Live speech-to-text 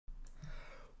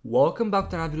Welcome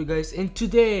back to another video, guys, and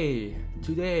today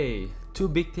two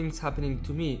big things happening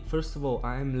to me. First of all,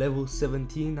 I am level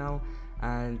 17 now,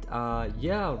 and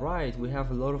yeah, right, we have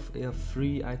a lot of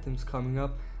free items coming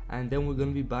up, and then we're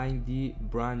gonna be buying the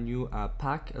brand new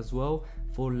pack as well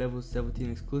for level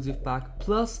 17 exclusive pack,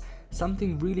 plus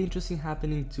something really interesting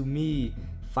happening to me.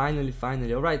 Finally.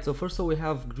 All right, so first of all, we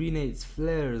have grenades,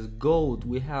 flares, gold,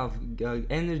 we have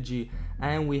energy,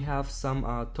 and we have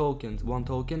some tokens, one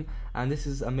token, and this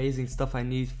is amazing stuff I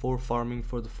need for farming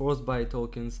for the frostbite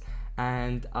tokens.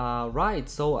 And right,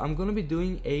 so I'm gonna be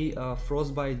doing a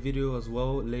frostbite video as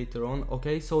well later on.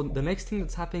 Okay, so the next thing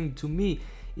that's happening to me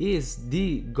is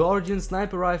the Guardian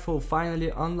sniper rifle finally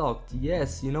unlocked.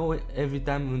 Yes, you know, every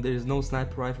time when there is no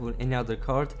sniper rifle or any other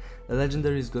card, the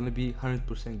legendary is gonna be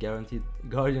 100% guaranteed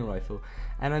Guardian rifle,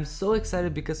 and I'm so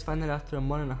excited because finally after a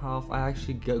month and a half I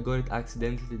actually got it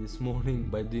accidentally this morning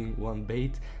by doing one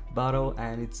bait battle,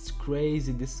 and it's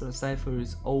crazy. This cipher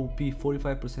is OP,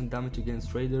 45% damage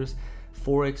against raiders,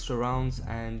 4 extra rounds,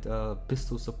 and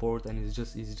pistol support, and it's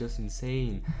just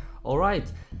insane.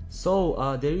 Alright,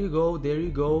 so there you go.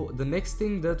 The next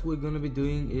thing that we're gonna be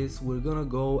doing is we're gonna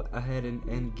go ahead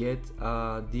and get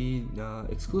the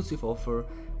exclusive offer,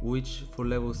 which for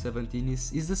level 17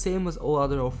 is the same as all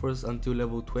other offers until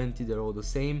level 20. They're all the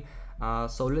same.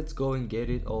 So let's go and get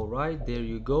it. Alright, there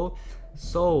you go.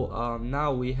 So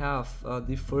now we have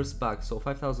the first pack, so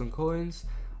 5,000 coins.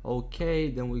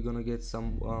 Okay, then we're gonna get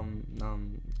some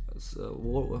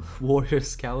warrior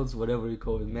scouts, whatever you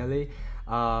call it, melee.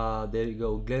 There you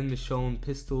go, Michonne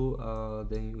pistol.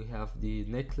 Then we have the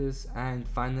necklace, and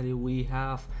finally we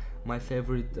have my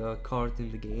favorite card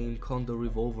in the game, Condor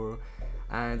revolver.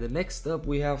 And the next up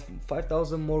we have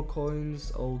 5,000 more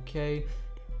coins. Okay,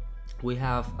 we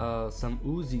have some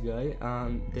Uzi guy,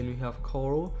 and then we have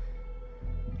Coral,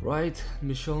 right,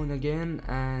 Michonne again,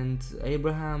 and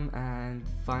Abraham, and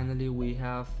finally we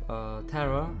have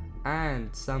Tara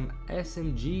and some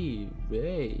SMG.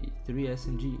 Hey, 3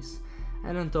 SMGs.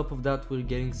 And on top of that we're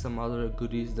getting some other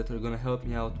goodies that are gonna help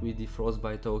me out with the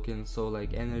frostbite tokens, so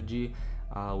like energy,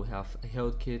 we have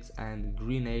health kits and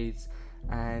grenades,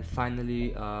 and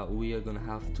finally we are gonna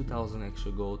have 2,000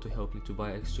 extra gold to help me to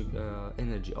buy extra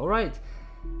energy. Alright,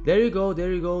 there you go,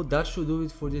 that should do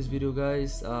it for this video,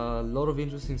 guys. A lot of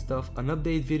interesting stuff, an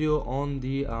update video on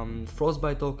the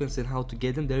frostbite tokens and how to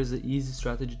get them. There is an easy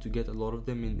strategy to get a lot of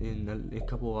them in a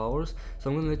couple of hours, so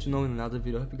I'm gonna let you know in another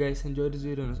video. Hope you guys enjoyed this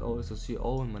video, and as always I'll see you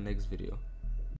all in my next video.